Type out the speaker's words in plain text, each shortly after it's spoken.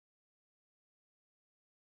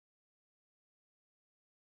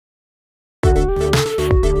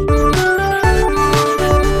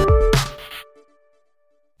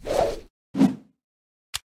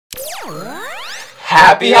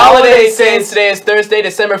Happy holidays, Saints! Today is Thursday,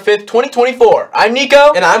 December 5th, 2024. I'm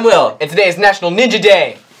Nico. And I'm Will. And today is National Ninja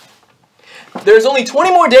Day. There's only 20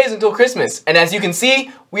 more days until Christmas, and as you can see,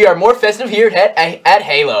 we are more festive here at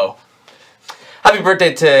Halo. Happy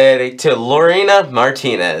birthday today to Lorena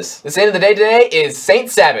Martinez. The saint of the day today is Saint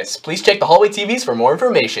Sabbath. Please check the hallway TVs for more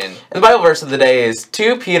information. And the Bible verse of the day is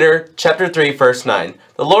 2 Peter chapter 3, verse 9.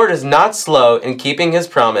 The Lord is not slow in keeping his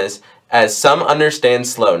promise, as some understand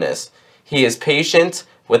slowness. He is patient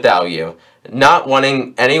without you, not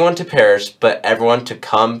wanting anyone to perish, but everyone to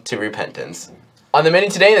come to repentance. On the menu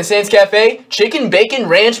today in the Saints Cafe, chicken bacon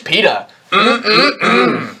ranch pita.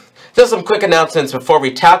 Just some quick announcements before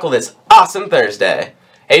we tackle this awesome Thursday.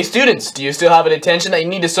 Hey students, do you still have a detention that you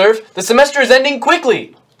need to serve? The semester is ending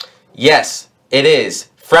quickly. Yes, it is.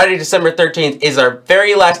 Friday, December 13th is our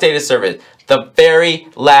very last day to serve it. The very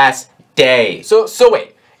last day. So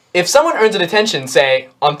wait. If someone earns a detention, say,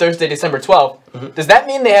 on Thursday, December 12th, does that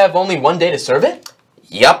mean they have only one day to serve it?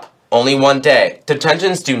 Yup, only one day.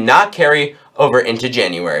 Detentions do not carry over into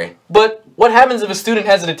January. But what happens if a student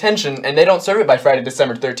has a detention and they don't serve it by Friday,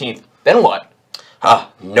 December 13th? Then what?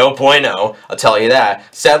 No bueno, I'll tell you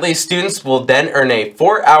that. Sadly, students will then earn a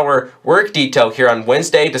 4-hour work detail here on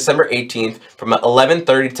Wednesday, December 18th from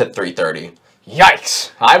 11:30 to 3:30.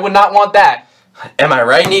 Yikes! I would not want that. Am I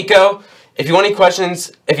right, Nico? If you have any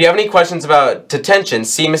questions about detention,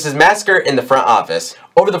 see Mrs. Masker in the front office.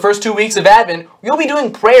 Over the first 2 weeks of Advent, we'll be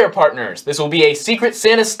doing Prayer Partners. This will be a Secret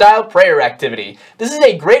Santa-style prayer activity. This is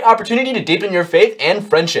a great opportunity to deepen your faith and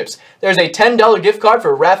friendships. There's a $10 gift card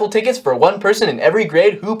for raffle tickets for one person in every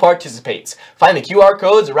grade who participates. Find the QR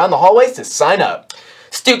codes around the hallways to sign up.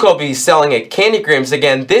 Stuco will be selling a Candy Grams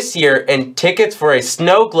again this year and tickets for a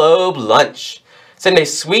snow globe lunch. Send a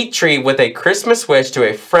sweet treat with a Christmas wish to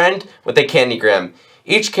a friend with a Candy Gram.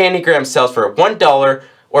 Each Candy Gram sells for $1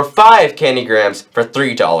 or 5 Candy Grams for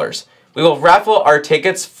 $3. We will raffle our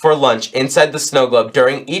tickets for lunch inside the snow globe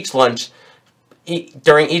during each lunch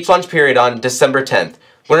period on December 10th.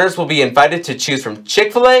 Winners will be invited to choose from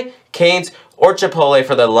Chick-fil-A, Cane's, or Chipotle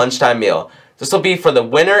for the lunchtime meal. This will be for the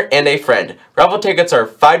winner and a friend. Raffle tickets are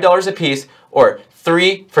 $5 a piece or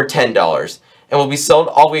 3 for $10. And will be sold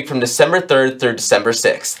all week from December 3rd through December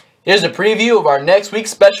 6th. Here's a preview of our next week's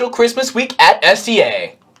special Christmas week at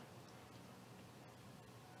STA.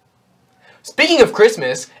 Speaking of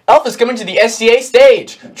Christmas, Elf is coming to the STA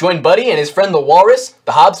stage. Join Buddy and his friend the Walrus,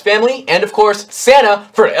 the Hobbs family, and of course, Santa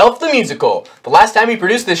for Elf the Musical. The last time we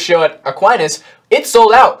produced this show at Aquinas, it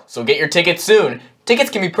sold out, so get your tickets soon. Tickets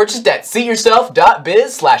can be purchased at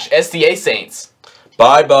seatyourself.biz/STA Saints.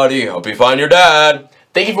 Bye, Buddy. Hope you find your dad.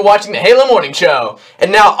 Thank you for watching the Halo Morning Show.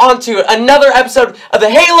 And now on to another episode of the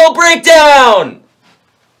Halo Breakdown!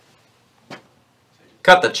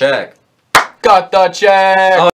 Cut the check. Got the check.